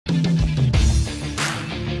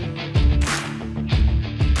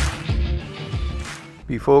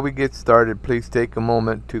Before we get started, please take a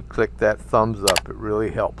moment to click that thumbs up. It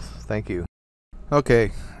really helps. Thank you.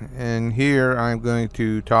 Okay, and here I'm going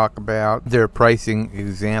to talk about their pricing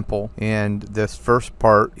example, and this first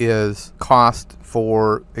part is cost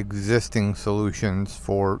for existing solutions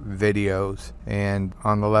for videos. And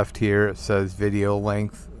on the left here it says video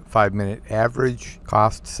length 5-minute average,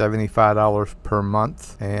 cost $75 per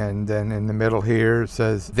month. And then in the middle here it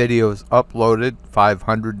says videos uploaded,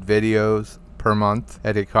 500 videos per month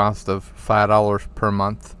at a cost of $5 per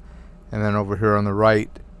month. And then over here on the right,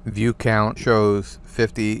 view count shows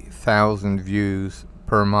 50,000 views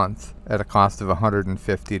per month at a cost of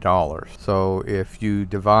 $150. So if you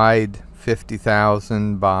divide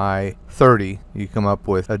 50,000 by 30, you come up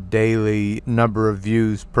with a daily number of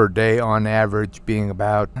views per day on average being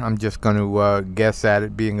about, I'm just going to guess at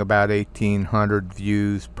it, being about 1,800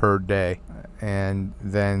 views per day. And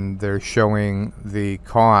then they're showing the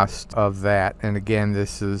cost of that. And again,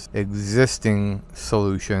 this is existing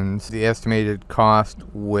solutions. The estimated cost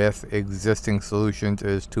with existing solutions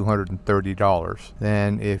is $230.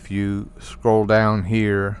 Then if you scroll down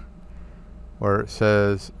here where it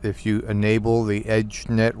says if you enable the Edge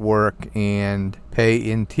network and pay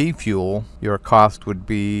in T-Fuel, your cost would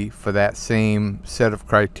be, for that same set of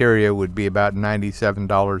criteria, would be about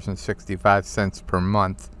 $97.65 per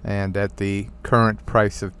month. And at the current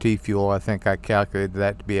price of T-Fuel, I think I calculated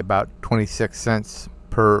that to be about 26 cents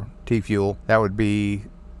per T-Fuel. That would be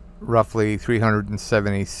roughly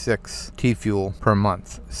 376 T-Fuel per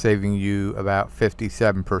month, saving you about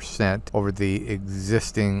 57% over the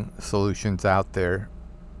existing solutions out there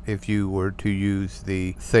if you were to use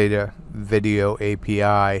the THETA video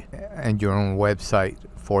API and your own website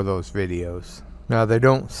for those videos. Now, they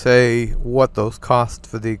don't say what those costs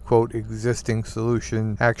for the quote existing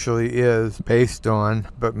solution actually is based on,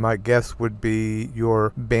 but my guess would be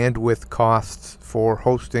your bandwidth costs for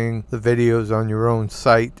hosting the videos on your own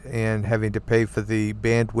site and having to pay for the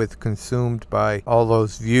bandwidth consumed by all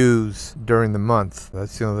those views during the month.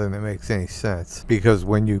 That's the only thing that makes any sense, because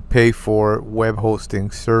when you pay for web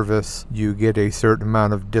hosting service, you get a certain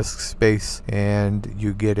amount of disk space and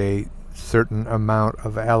you get a certain amount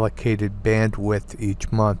of allocated bandwidth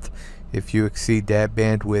each month. If you exceed that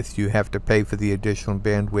bandwidth, you have to pay for the additional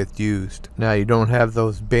bandwidth used. Now, you don't have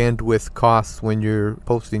those bandwidth costs when you're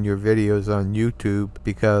posting your videos on YouTube,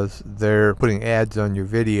 because they're putting ads on your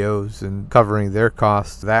videos and covering their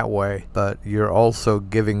costs that way. But you're also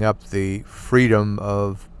giving up the freedom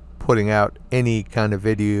of putting out any kind of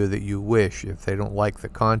video that you wish. If they don't like the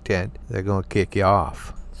content, they're going to kick you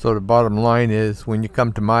off. So the bottom line is, when you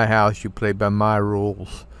come to my house, you play by my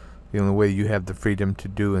rules. The only way you have the freedom to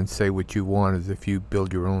do and say what you want is if you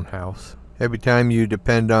build your own house. Every time you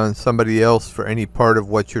depend on somebody else for any part of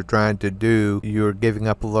what you're trying to do, you're giving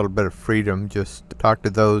up a little bit of freedom. Just talk to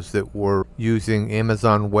those that were using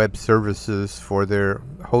Amazon Web Services for their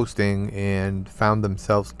hosting and found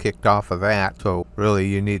themselves kicked off of that. So really,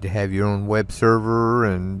 you need to have your own web server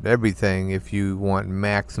and everything if you want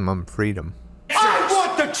maximum freedom.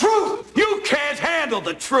 The truth! You can't handle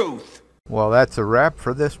the truth! Well, that's a wrap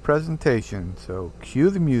for this presentation, so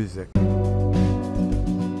cue the music.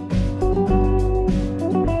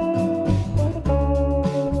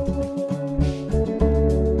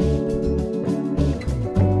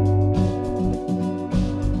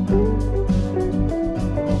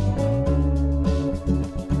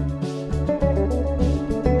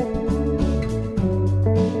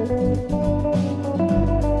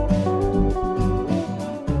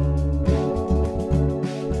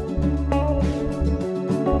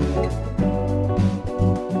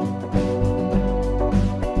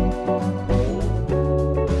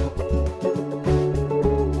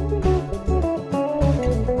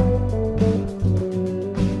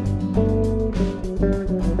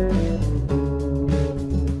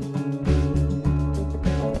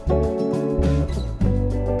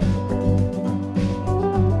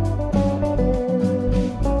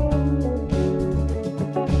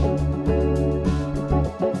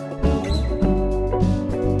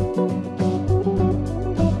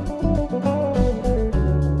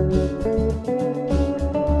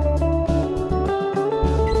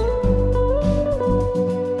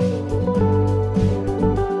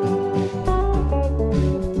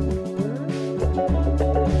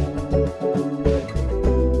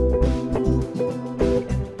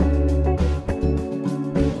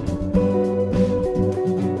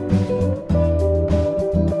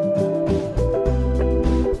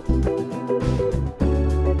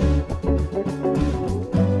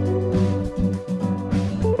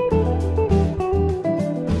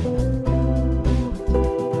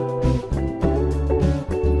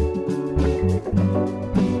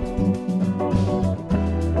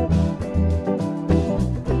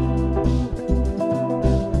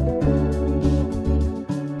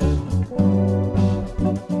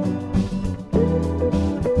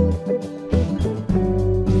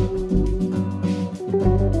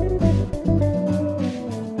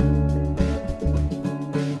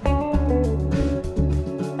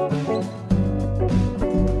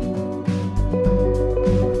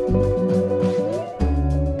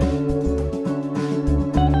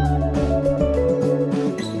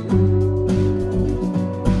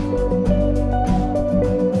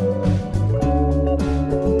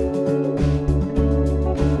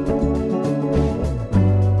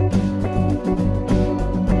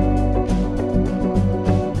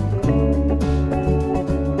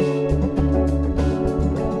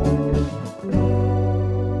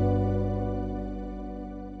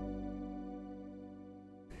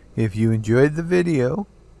 If you enjoyed the video,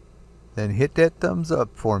 then hit that thumbs up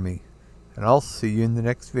for me, and I'll see you in the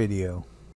next video.